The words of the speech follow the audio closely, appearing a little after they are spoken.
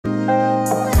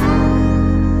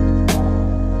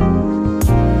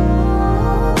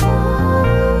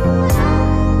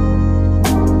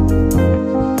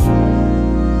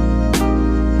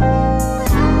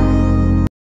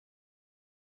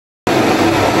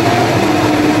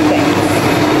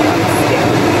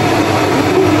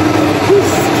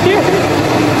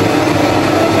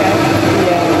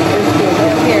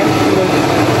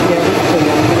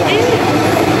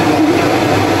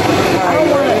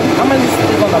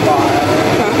bar.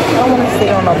 I don't want to sit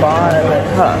on a bar. Like,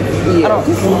 yeah.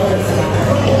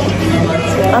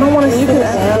 I don't want to sit down.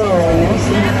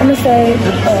 I'm gonna say.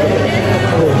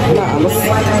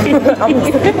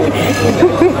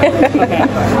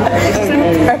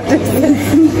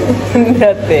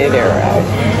 Nothing around.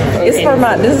 It's for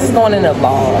my. This is going in a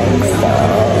vlog. So.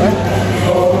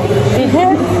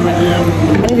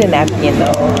 I need a napkin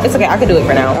though. It's okay. I can do it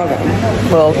for now. Okay.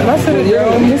 Well, can I sit it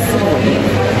down? Can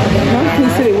you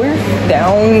sit it where?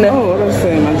 Down. Oh, I'm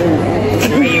saying my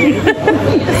drink.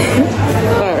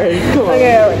 Alright, cool.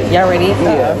 Okay, y'all ready?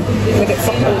 Yeah. Wait,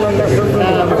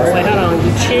 hold on.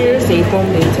 You cheers, so you foam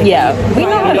it. Yeah. We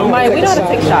know how to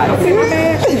take shots.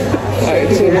 Alright,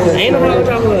 cheers. Ain't no wrong with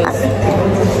y'all.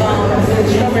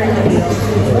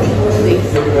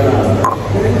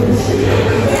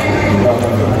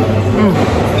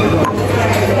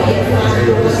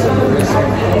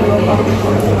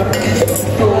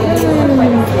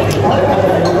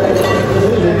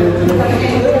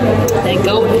 They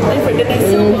go with it different than they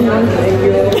soup.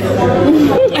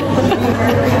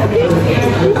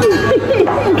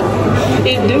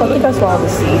 I think that's why I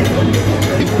was seeing.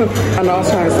 I know I was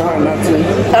trying so hard not to.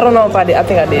 I don't know if I did. I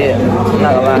think I did. I'm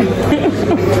not gonna lie.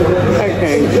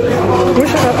 Okay. Okay,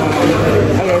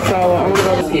 so I'm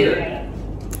gonna go here.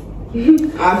 I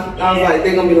was like,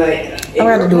 they're gonna be like, I'm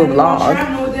gonna do a vlog.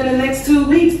 Within the next 2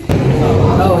 weeks.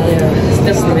 Oh yeah, it's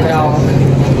definitely it all.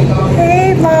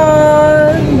 Hey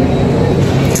vlog.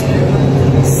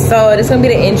 So this is gonna be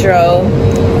the intro,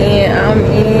 and I'm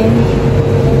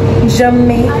in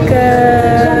Jamaica.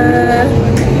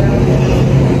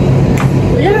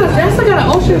 Yeah, that's like an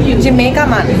ocean view. Jamaica,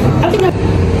 man. I think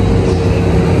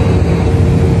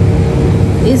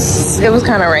it was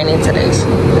kind of raining today.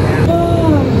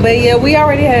 But yeah, we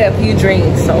already had a few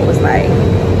drinks, so it was like,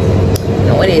 you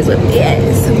know, it is what it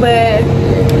is. But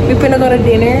we're gonna go to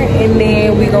dinner, and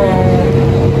then we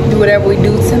gonna do whatever we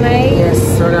do tonight.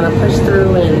 yes, we're gonna push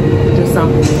through and do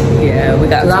something. Yeah, we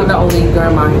got. I'm the only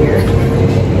grandma here.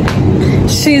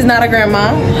 She's not a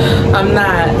grandma. I'm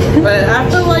not, but I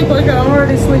feel like I'm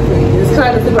already sleeping. It's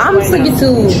kind of. I'm sleepy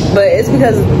too, but it's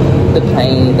because of the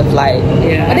plane, the flight.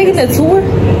 Yeah. Are they getting a tour?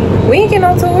 We ain't getting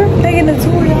no tour. They getting a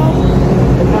tour, y'all.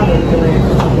 Probably doing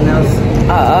something else.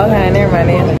 Oh, okay, never mind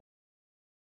then.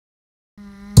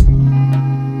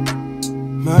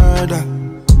 Murder,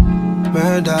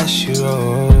 murder she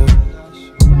wrote.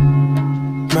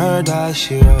 Murder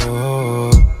she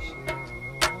wrote.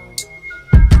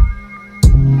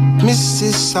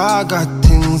 Mrs. I got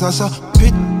things are so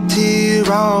pretty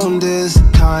round this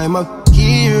time of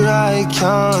year. I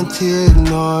can't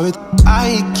ignore it.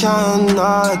 I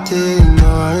cannot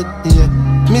ignore it, yeah.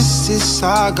 Mrs.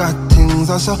 I got things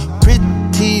are so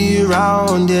pretty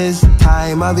round this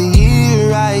time of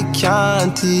year. I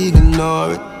can't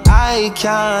ignore it. I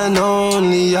can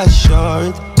only assure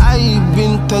it. I've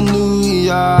been to New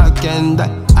York and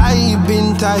I've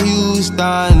been to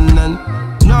Houston, and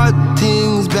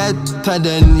nothing's better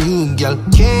than you, girl.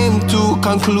 Came to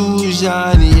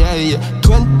conclusion, yeah.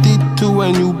 22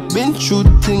 and you've been through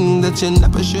things that you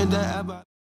never should have ever.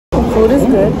 Food is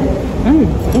good.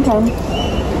 Okay.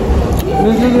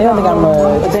 They only got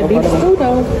much. That beef stew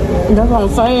though. That's what I'm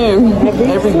saying.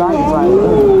 Every bite is like.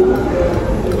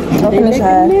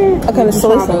 Okay, so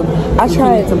listen. I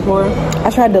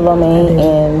tried the lo mein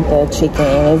and the chicken,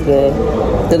 and it's good.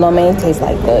 The lo mein tastes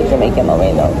like the Jamaican lo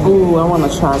mein though. Ooh, I want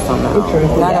to try some now.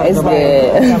 Yeah, it's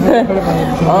good.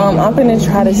 I'm gonna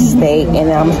try the steak, and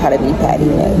then I'm gonna try the beef patty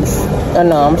next. Oh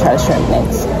no, I'm gonna try the shrimp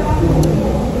next.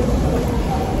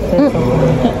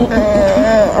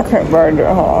 I can't burn it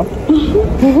off.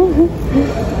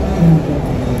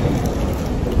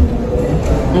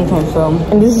 Okay, so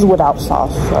and this is without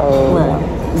sauce, so right.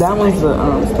 That one's the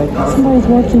steakhouse. Somebody's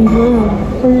watching you.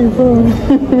 Where are you from?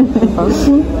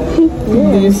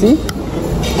 Do you see?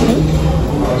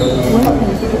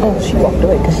 Oh, she walked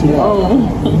away because she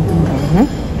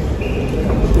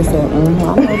She said, I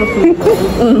know the food.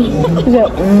 She said,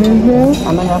 I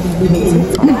know y'all be doing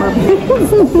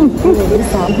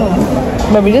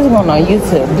Baby, this is going on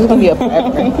YouTube. This is going to be a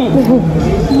forever.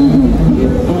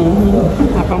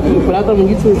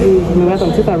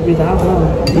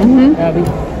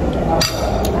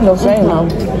 No shame.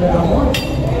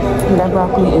 That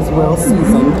broccoli is well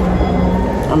seasoned.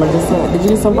 I'm gonna just say, did you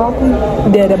get some broccoli?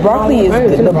 Yeah, the broccoli is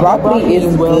good. The broccoli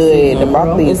is good. The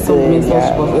broccoli is good. It's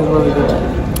really good.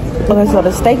 Okay, so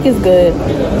the steak is good.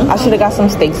 I should have got some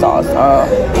steak sauce.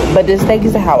 But the steak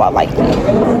is how I like it.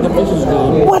 The fish is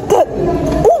good. What the?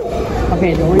 Ooh.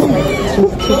 Okay, don't worry.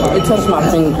 It touched my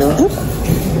finger.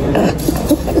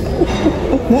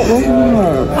 What was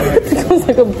it? It was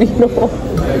like a beetle.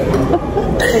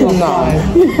 No. I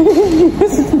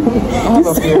have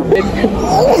a fear.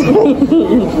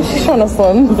 She's trying to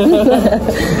swim.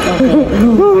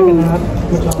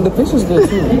 The fish is good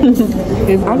too.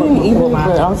 I didn't eat it, but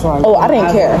I was like, Oh, I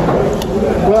didn't care.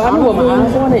 well, I know what my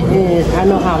eyes on it, and I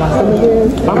know how my stomach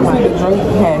is. I'm like, the drink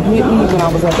had hit me when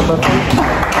I was at the buffet.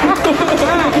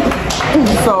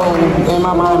 So in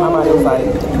my mind, my body was like,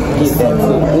 get that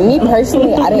too. Me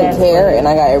personally, I didn't care, and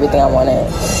I got everything I wanted.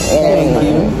 And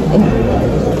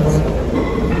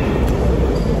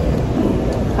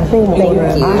I think I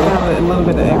have a little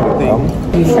bit of everything.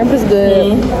 the shrimp is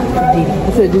good.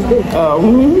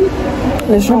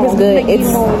 The shrimp is good. It's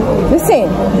listen,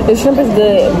 the shrimp is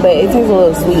good, but it tastes a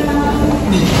little sweet.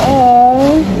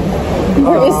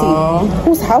 Where is he?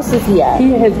 Whose house is he at?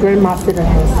 He and his grandma sit in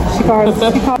house. She called.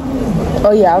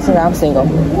 Oh yeah, I'm single.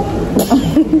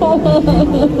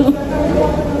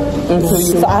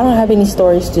 So I don't have any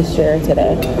stories to share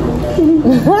today.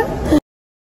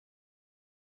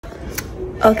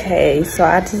 Okay, so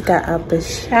I just got out the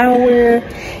shower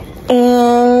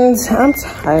and I'm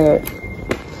tired.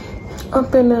 I'm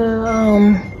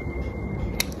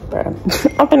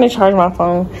gonna charge my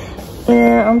phone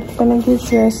and I'm gonna get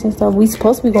dressed and stuff. We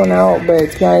supposed to be going out, but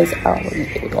to be honest, I don't really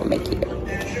think we're gonna make it.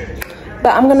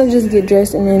 But I'm gonna just get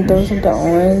dressed and then throw something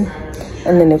on,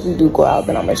 and then if we do go out,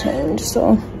 then I'm gonna change.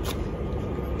 So,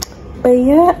 but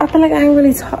yeah, I feel like I ain't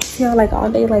really talked to y'all like all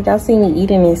day. Like y'all see me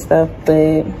eating and stuff,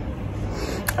 but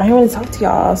I ain't really talked to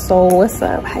y'all. So what's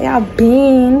up? How y'all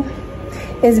been?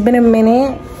 It's been a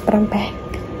minute, but I'm back,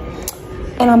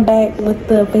 and I'm back with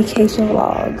the vacation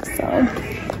vlog. So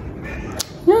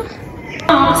yeah.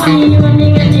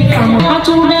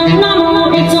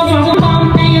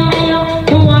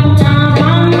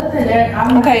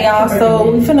 Okay, y'all,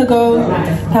 so we finna go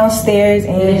downstairs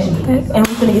and we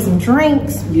finna get some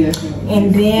drinks.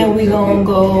 And then we gonna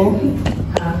go.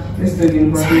 This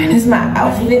is my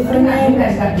outfit for the night.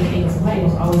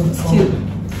 It's cute.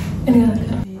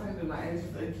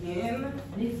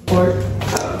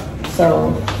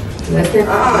 So I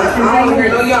ain't hear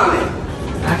no yawning.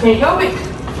 I can't help it.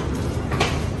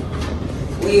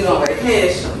 We on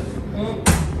vacation.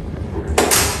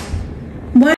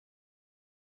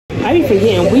 I be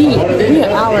forgetting we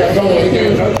an hour ahead.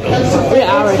 We're an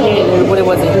hour ahead than what it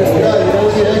was in Houston.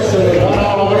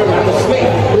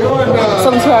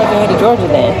 some 2 hours ahead of Georgia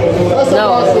then.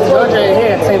 No, Georgia and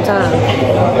here at the same time.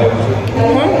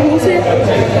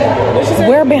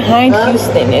 We're behind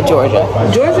Houston in Georgia.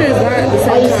 Georgia is not the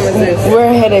same time as this. We're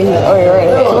ahead of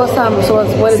So what's time? So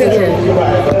what is it here?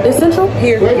 It's Central?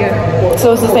 Here, yeah.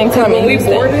 So it's the same time in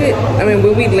Houston.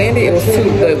 When we landed, it was 2,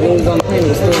 but when we was on the plane, it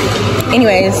was 3.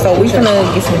 Anyway, so we're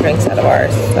gonna get some drinks out of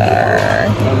ours.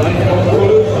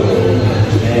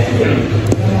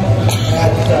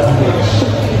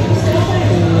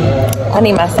 I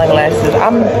need my sunglasses. I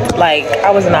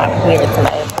was not prepared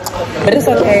tonight. But it's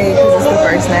okay because it's the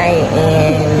first night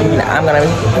and I'm gonna be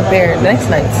prepared the next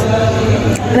night.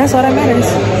 And that's all that matters.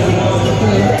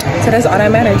 So that's all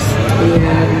that matters.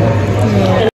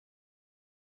 Yeah.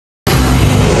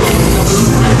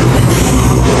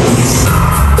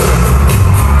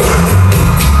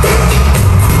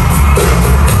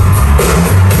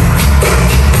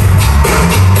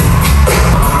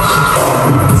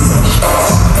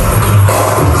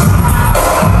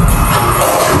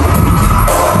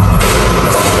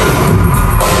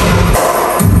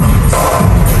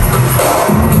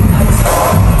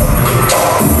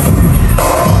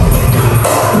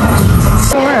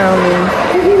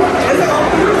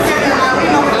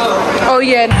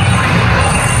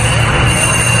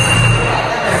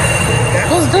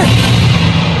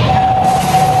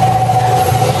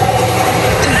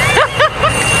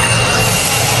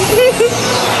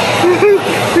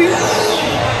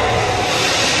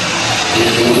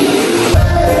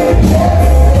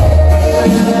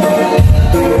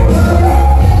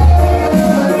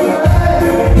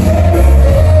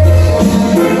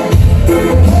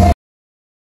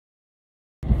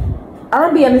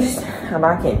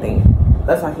 I can't think.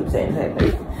 That's why I keep saying that.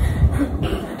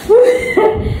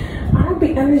 I don't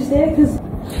be understand because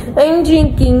I'm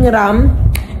drinking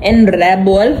rum and Red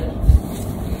Bull.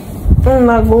 I'm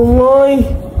not gonna lie.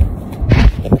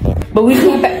 But we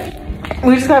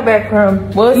just got back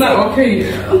from Okay.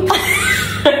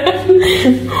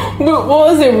 What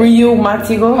was it? Rio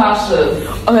Montego? Pasha.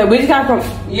 Okay, we just got from.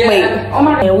 Yeah. Wait. Oh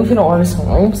my. And we finna order some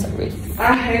room service.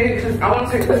 I hate it because I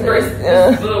want to take this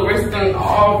little wrist thing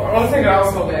off. I want to take it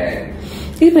off so bad.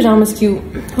 These pajamas cute.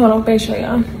 Hold on, let me show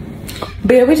y'all.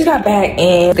 But yeah, we just got back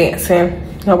and dancing.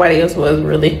 Nobody else was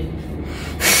really.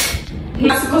 I'm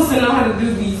not supposed to know how to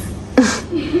do these.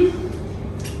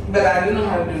 But I do know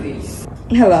how to do these.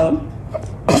 Hello.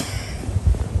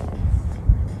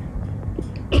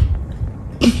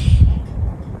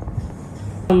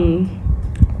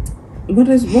 What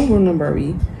room number are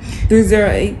we?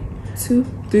 3082?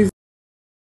 Good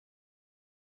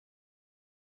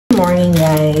morning,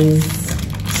 guys.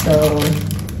 So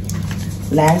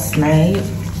last night,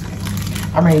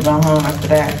 I'm ready to go home after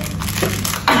that.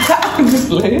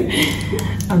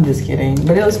 I'm just kidding,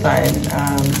 but it was fun.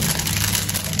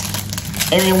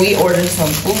 And then we ordered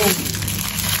some food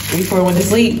before we went to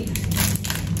sleep.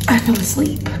 I fell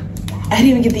asleep. I didn't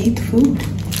even get to eat the food.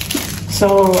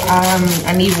 So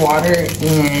I need water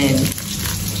and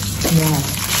yeah,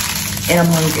 and I'm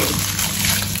hungry.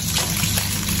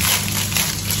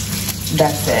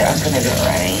 That's it. I'm gonna do it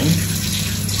right.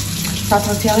 I'll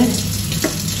talk to y'all later.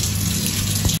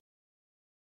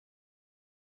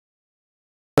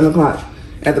 1 o'clock.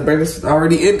 At the breakfast is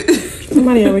already ended.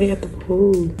 Somebody already at the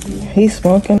pool. He's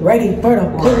smoking. Ready for the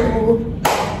pool.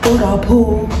 For the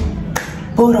pool.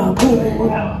 For the pool.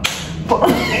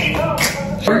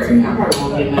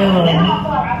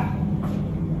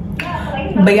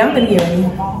 But y'all been here.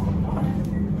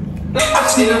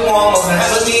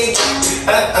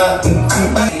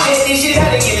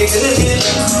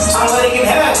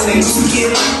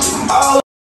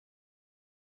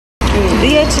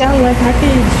 DHL like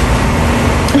package.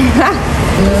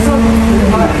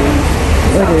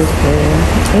 What is this?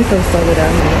 It's so soda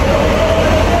down here.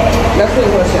 That's the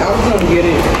question. I was gonna get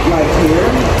it like here.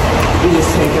 We just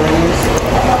take it right here.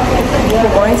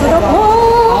 We're going to the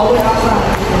pool.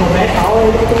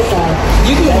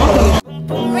 You can walk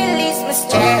on Release my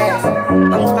stress.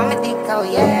 Bounce by my dick, oh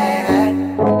yeah.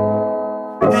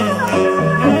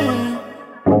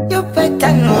 You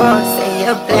better know, say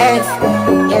you're blessed.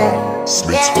 Yeah.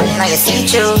 Now you see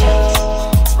you.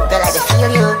 Girl, I just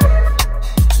feel you.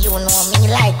 You know me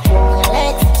like your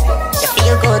legs. You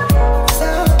feel good. So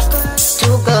good.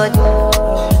 Too good.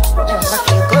 You know I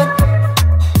feel good.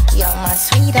 You're my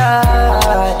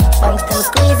sweetheart. Bounce to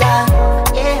squeezer.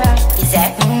 Yeah. Is that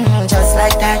just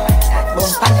like that?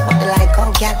 Boom, panic, but like,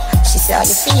 oh yeah. She said, how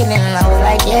you feeling? And I was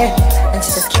like, yeah. And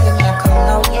she just giving me a come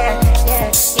now, yeah,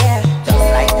 yeah, yeah. Just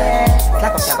like that.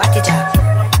 Clap up your body, jack.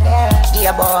 Yeah.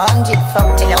 Give about 100 fuck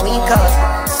till a week out.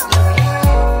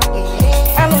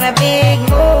 I'm in a big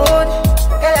mood.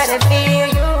 Girl, I done feel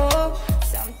you.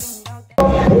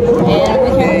 And we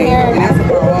came here.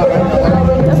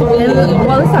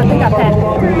 Well, it's not, they got that.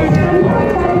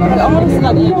 Almost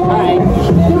not even fine.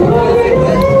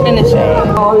 In the shade.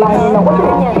 Come on, this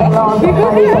one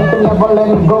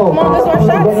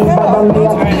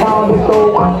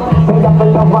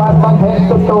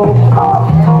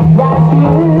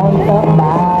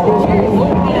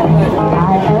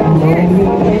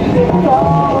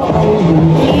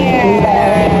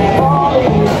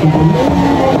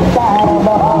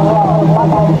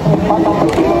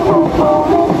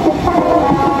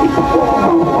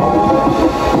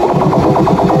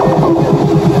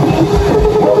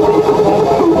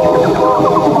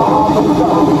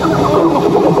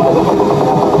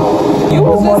You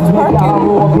was just twerking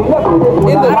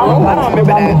in the room. I don't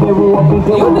remember that. You was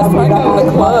just twerking in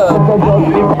the club.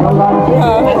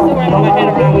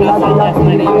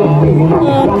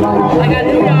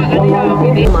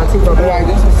 Montego, like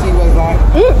just to see what's like.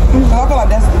 I feel like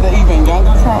that's the even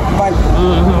younger Trump, like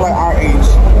our age,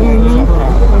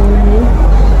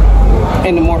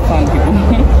 and the more fun people.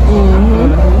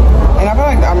 And I feel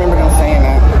like I remember them saying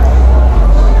that.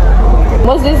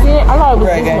 What's this in? I thought it was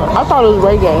reggae. this one. I thought it was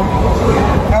reggae.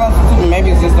 Maybe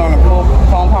it's just during the pool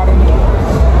phone party.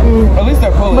 At least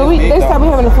their pool But is big, they stopped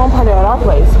having a phone party at our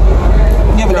place.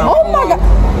 Yeah, but Oh my god.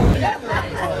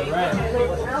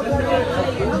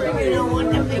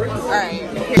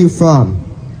 Where you from?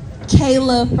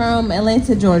 Kayla from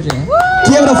Atlanta, Georgia.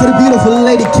 Give it up for the beautiful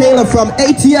lady Kayla from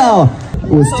ATL.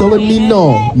 Was telling me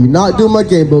no, you're not doing my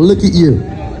game, but look at you.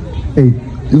 Hey,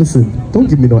 listen, don't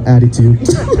give me no attitude.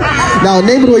 Now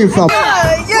name it where you're from. But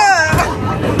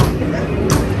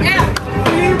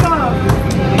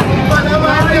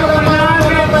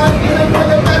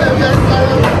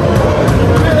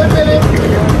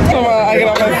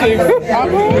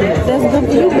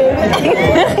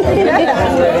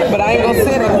I ain't gonna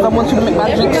say that because I want you to make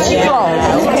my drink strong.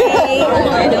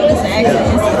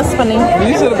 That's funny.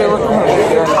 You should have been recording.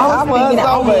 I was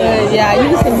over. Yeah,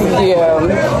 you can see me.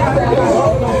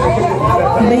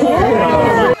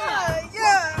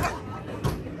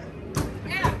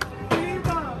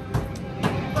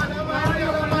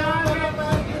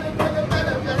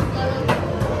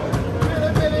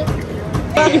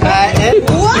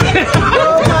 What?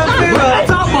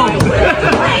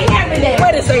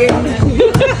 Wait a second.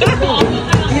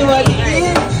 You like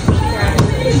it?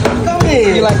 Come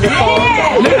in. You like the song?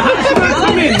 How she gonna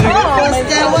come in? What's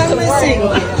that one missing?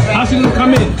 How she gonna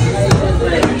come in?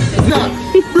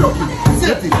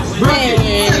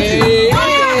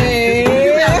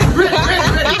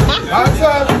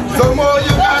 Some more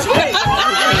you got.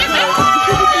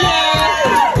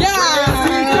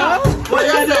 What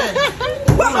you say?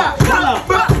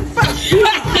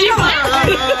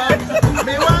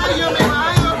 Me why you?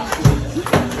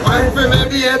 Why for me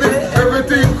baby?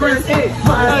 Everything crisp.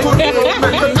 My foot make the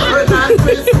turn and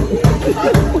crisp.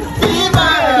 Why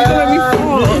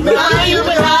you?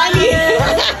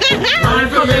 Why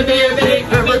for me baby?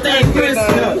 Everything crisp.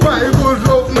 My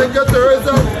foot make the turn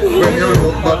up. When you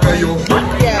look back at you.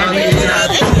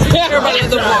 Everybody at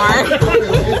the bar.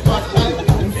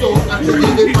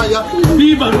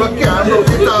 Viva!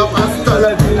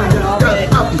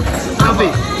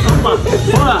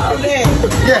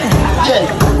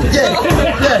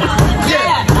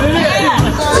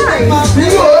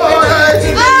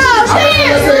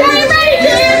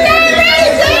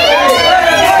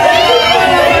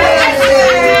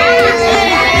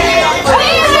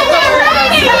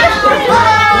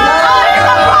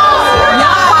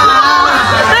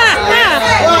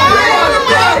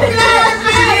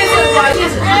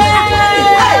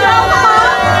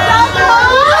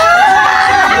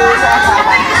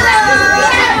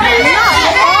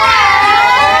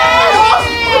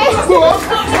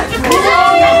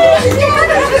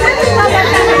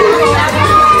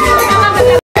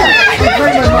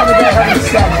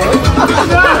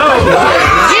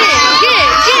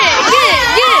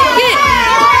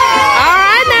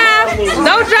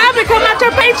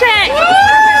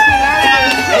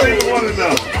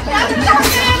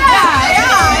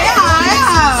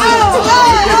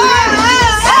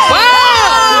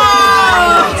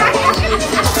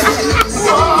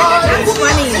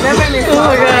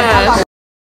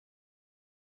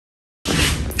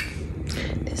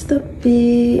 The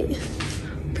bed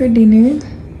for dinner.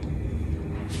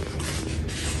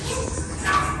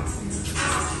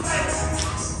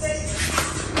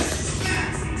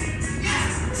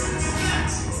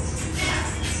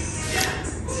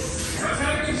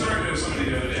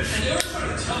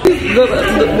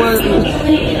 The one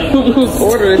who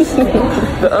orders,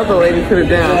 the other lady put it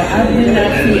down.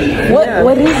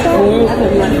 What is that?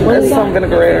 That's some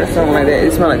vinaigrette or something like that.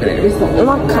 It smells like that. It's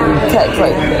not contact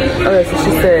like that. Okay, so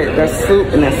she said that's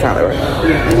soup and that's salad, right?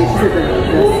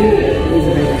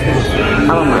 I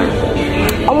don't mind.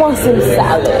 I want some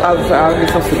salad. I'll get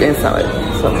some soup and salad.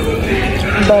 So.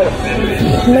 But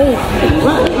maybe.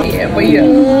 Yeah, but yeah.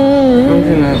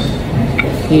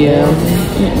 Yeah.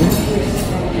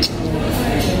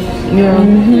 Yeah.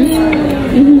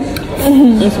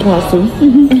 It's supposed to.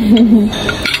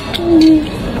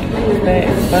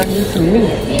 That is to me.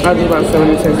 I just about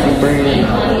 70 cents for bread.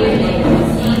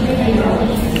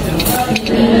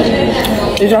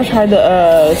 Did y'all try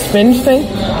the spinach thing?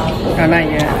 Oh, not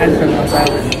yet. I just don't know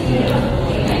salad.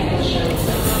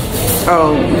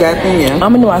 Oh, that thing, yeah. I'm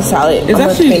gonna do my salad. I'm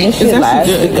gonna finish it last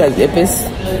good. Because if it's,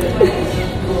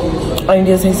 I need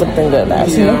to say something good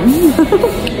last. You know?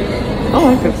 I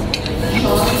like it.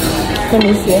 Let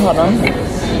me see. Hold on.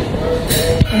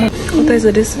 Okay,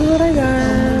 so this is what I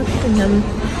got.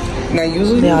 Now,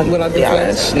 usually when I do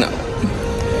flash, no.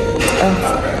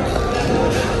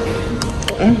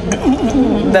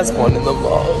 That's going in the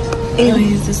vlog.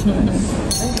 Anyways, this one.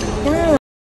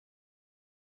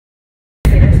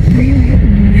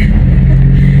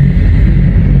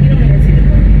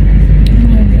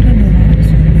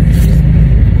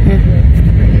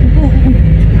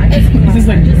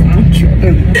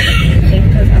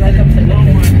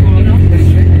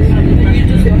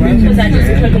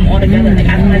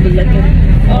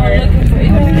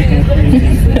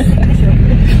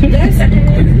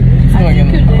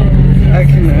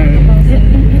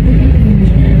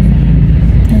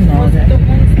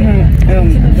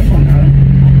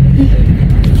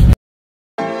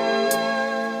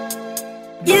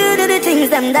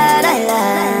 That I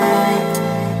like.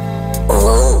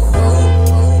 Oh,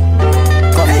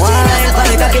 come wine for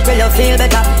the cocky till you feel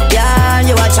better. Yeah,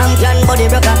 you a champion body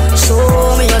broker. Show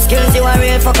me your skills, you a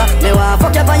real fucker. Me want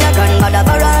fuck you on your grandmother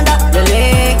veranda. You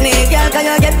lick me, girl, can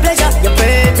you get pleasure? You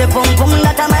pretty pum pum,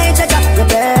 that a my treasure. Your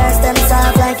breast them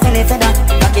soft like any feather.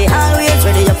 Cocky always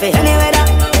ready, you feel any weather.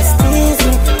 Just tease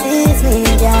me,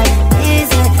 girl, tease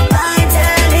me. Bite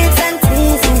your lips and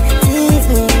tease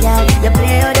me, girl. You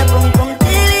play with your pum pum.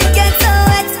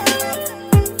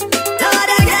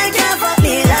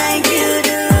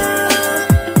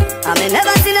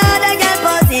 Never seen a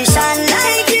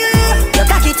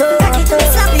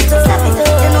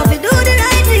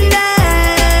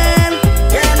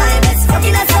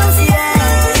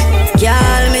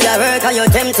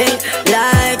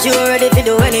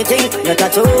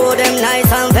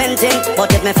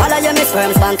If me follow you, me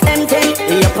sperms bank empty.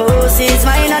 Your pussy's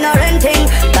mine and a renting.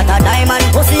 Got a diamond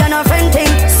pussy and a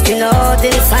friending. Skin out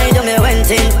inside you, me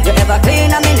renting. You ever clean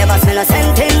and me never smell a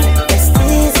scenting. Just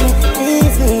tease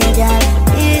me, girl,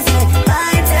 tease me.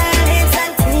 My turn is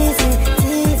and tease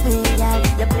me, girl.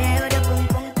 You play with the boom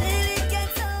boom till it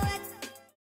gets so wet.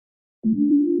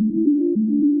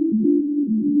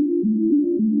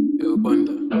 Yo,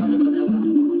 Bunda.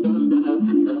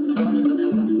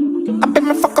 I bet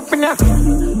me fuck up in ya.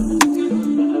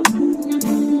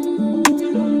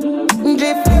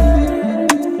 Drip.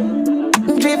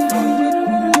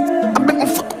 I bet me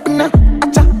fuck up in ya.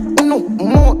 Acha, no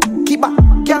more. Keep up,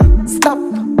 can't stop.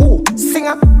 Oh,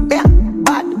 singer, yeah,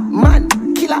 bad man,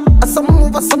 killer. Some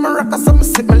move, some rock, some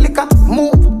sip me liquor.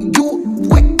 Move, you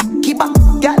wet. Keep up,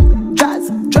 girl, jazz,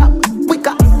 drop,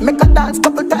 quicker. Make a dance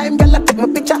couple times, girl, I take my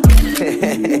picture. I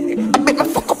bet me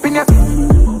fuck up in ya.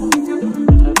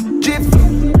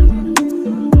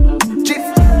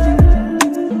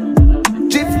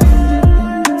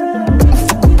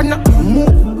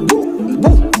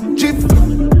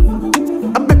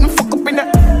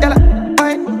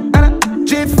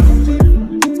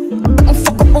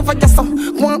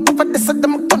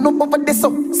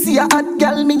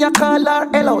 Call her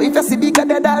hello. If you see bigger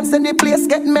the dance and the place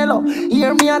get mellow.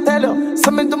 Hear me I tell you.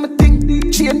 Some do me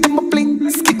thing, chain them a bling.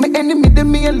 Skip me enemy,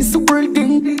 them me a little world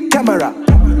thing. Camera,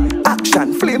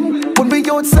 action, film. When we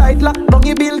outside, lock down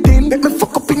your building. Make me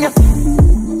fuck up in ya.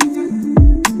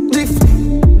 Drift.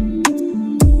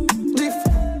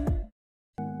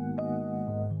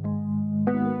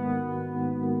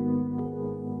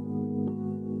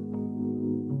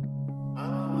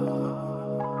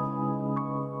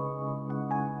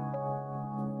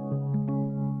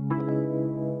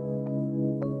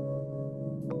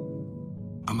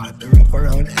 I'm at the wrap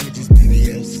around the edges,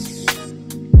 BBS.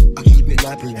 I keep it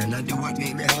nappy and I do what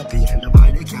make me happy. And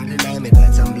nobody can deny me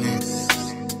that I'm blessed.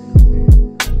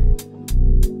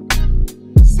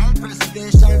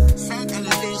 Self-preservation,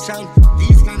 self-elevation.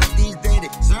 These kind of these days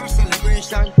deserve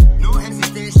celebration. No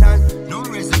hesitation, no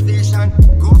reservation.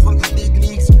 Go for the big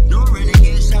leagues, no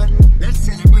relegation. Let's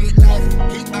celebrate life,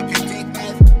 kick back and take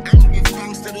life. And give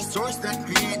thanks to the source that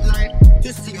create life.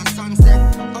 To see a sunset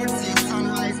or see a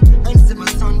sunrise. And see my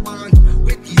son born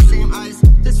with these same eyes.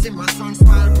 To see my son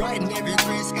smile bright in every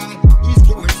gray sky. He's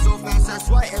growing so fast, that's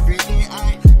why every day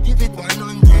I give it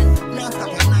 100, not a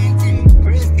 190.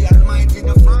 Praise the Almighty,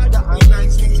 the Father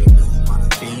Almighty.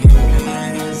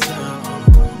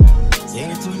 Say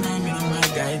to me, I'm my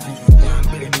guide.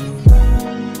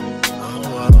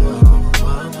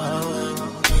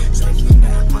 So you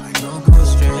know, I don't go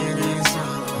straight.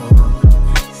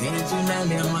 Say to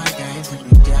me, I'm my guide.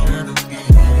 You gotta be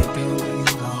happy.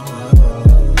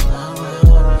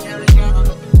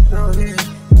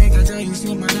 Make I tell you,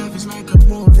 see my life is like a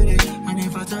movie. And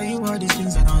if I tell you all these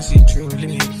things I don't see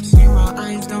truly, see my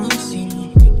eyes don't see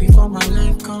before my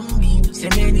life come in. Say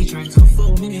many try to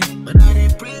fool me, but I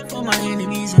didn't pray for my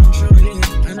enemies and truly.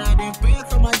 And I didn't pray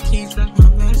for my kids like my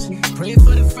mercy. Pray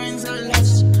for the friends I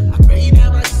lost. I pray you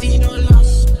never see no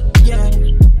loss. Yeah,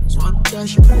 so I'm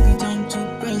pressure every time to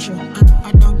pressure.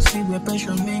 I don't see where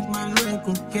pressure make my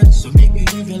record. Yeah, so make me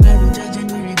live your life with judging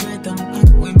me regret. I'm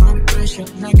with my pressure.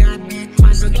 I got me,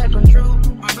 I still get control.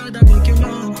 My brother make you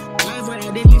know. Life where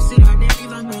they live, see how they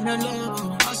live, I'm in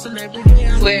alone. Hustle every day,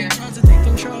 I'm trying to take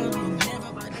control.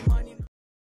 Never by the money.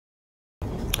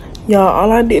 Y'all,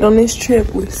 all I did on this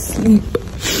trip was sleep.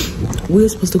 We were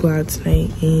supposed to go out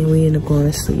tonight and we ended up going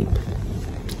to sleep.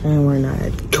 And we're not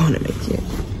going to make it.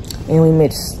 And we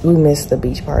missed the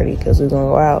beach party because we were going to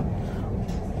go out.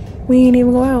 We didn't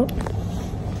even go out.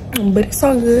 But it's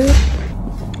all good.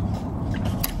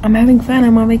 I'm having fun.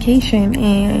 I'm on vacation.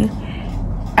 And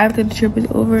after the trip is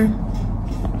over,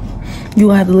 you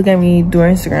will have to look at me through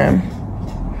Instagram.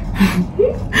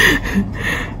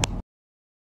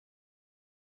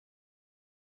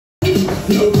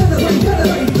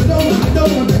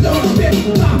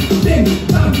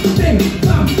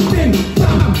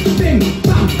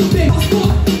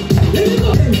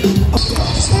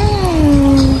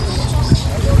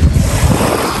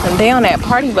 And they on that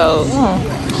party boat.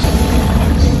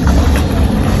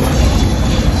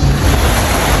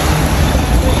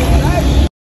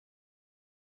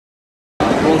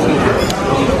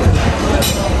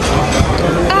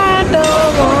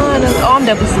 I'm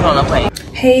definitely sitting on a plane.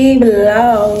 Hey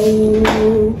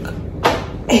vlog.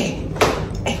 Hey.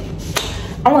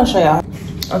 I want to show y'all.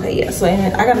 Okay, yeah, so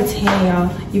I got a tan, y'all.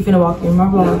 You finna walk in my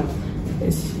vlog.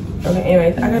 Okay,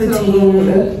 anyways, I got a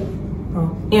tan.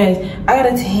 Oh, anyways, I got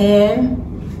a tan.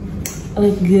 I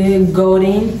look good,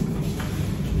 golden.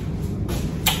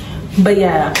 But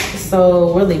yeah,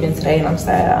 So we're leaving today and I'm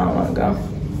sad. I don't want to go.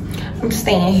 I'm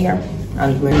staying here.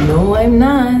 No, I'm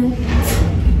not.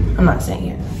 I'm not staying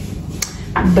here.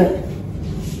 But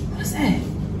what's that?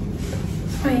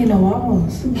 Somebody in the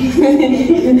walls.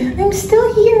 I'm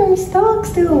still here. I'm stuck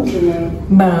still.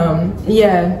 But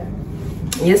yeah,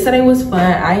 yesterday was fun.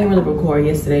 I didn't really record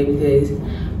yesterday because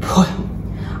boy,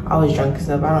 I was drunk and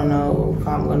stuff. I don't know if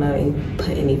I'm gonna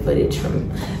put any footage from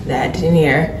that in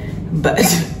here, but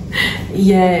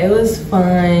yeah, it was fun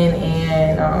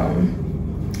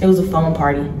and it was a phone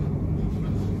party.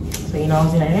 So you know, I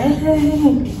was like,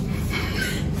 hey.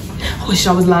 I wish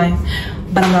I was lying,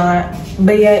 but I'm not.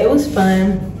 But yeah, it was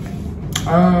fun.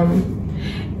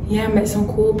 Yeah, I met some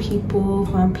cool people,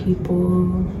 fun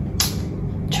people.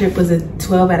 Trip was a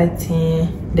 12 out of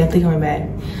 10. Definitely coming back.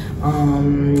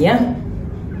 Yeah.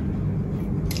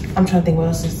 I'm trying to think what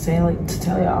else to say, like, to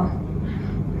tell y'all. I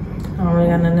don't really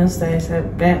got nothing else to say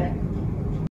except that.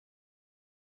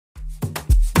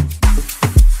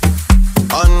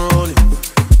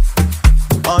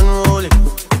 Unruly,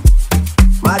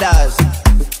 mothers.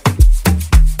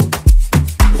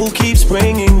 Who keeps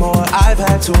bringing more? I've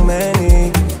had too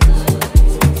many.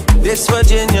 This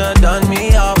Virginia done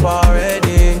me up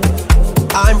already.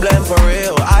 I'm blamed for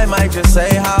real. I might just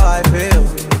say how I feel.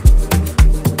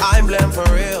 I'm blamed for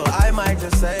real. I might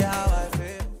just say how I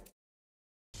feel.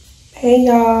 Hey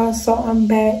y'all, so I'm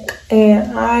back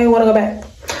and I want to go back.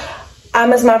 I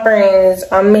miss my friends.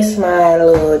 I miss my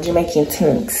little Jamaican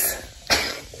tinks.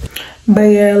 But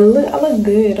yeah, look, I look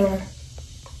good.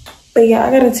 But yeah,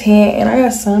 I got a tan and I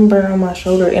got sunburn on my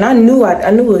shoulder. And I knew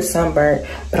it was sunburn,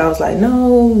 but I was like,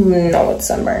 no, it's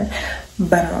sunburn.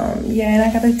 But yeah, and I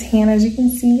got a tan, as you can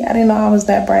see. I didn't know I was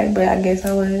that bright, but I guess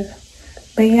I was.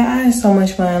 But yeah, I had so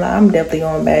much fun. I'm definitely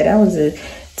going back. That was a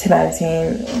 10 out of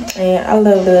 10. And I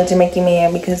love the Jamaican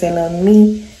man because they love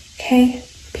me. Okay.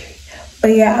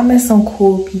 But yeah, I met some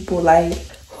cool people. Like,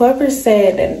 whoever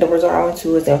said that the resort I went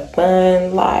to wasn't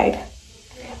fun, lied.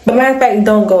 But matter of fact,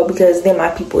 don't go because they're my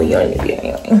people. You don't need to be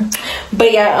anyway.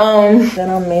 But yeah,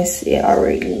 then I miss it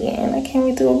already and I can't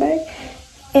wait to go back.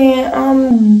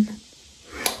 And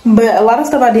but a lot of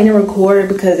stuff I didn't record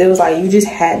because it was like you just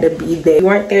had to be there. If you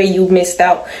weren't there, you missed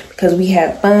out because we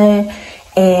had fun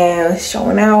and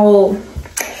showing out.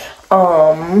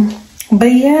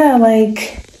 But yeah,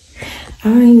 like, I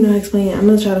don't even know how to explain it. I'm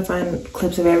gonna try to find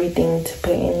clips of everything to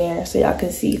put in there so y'all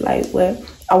can see like what.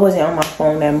 I wasn't on my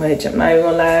phone that much, I'm not even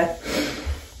gonna lie.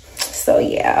 So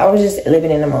yeah, I was just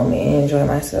living in the moment and enjoying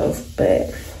myself.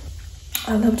 But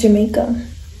I love Jamaica.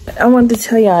 I wanted to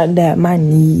tell y'all that my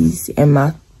knees and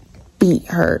my feet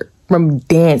hurt from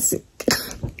dancing.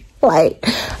 Like,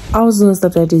 I was doing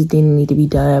stuff that just didn't need to be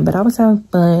done, but I was having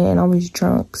fun and I was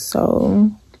drunk,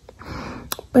 so.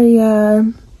 But yeah,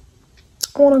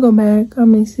 I want to go back. I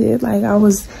miss it. Like, I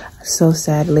was so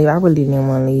sad to leave. I really didn't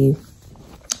want to leave.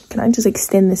 Can I just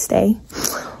extend the stay?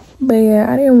 But yeah,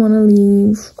 I didn't want to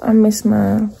leave. I miss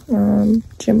my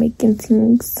Jamaican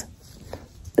things.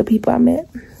 The people I met.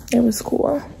 It was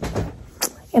cool.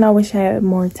 And I wish I had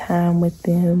more time with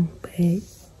them. But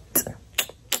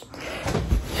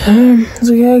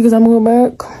so yeah, because I'm going to go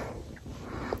back.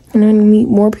 And then meet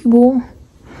more people.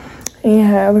 And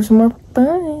have some more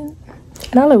fun.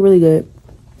 And I look really good.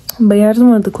 But yeah, I just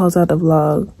wanted to close out the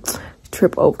vlog.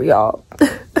 Trip over, y'all.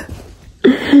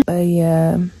 But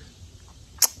yeah,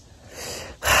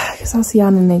 I guess I'll see y'all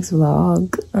in the next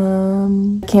vlog.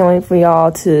 Can't wait for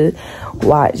y'all to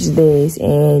watch this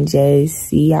and just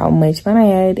see how much fun I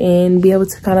had and be able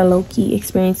to kind of low-key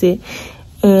experience it.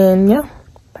 And yeah,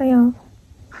 bye y'all.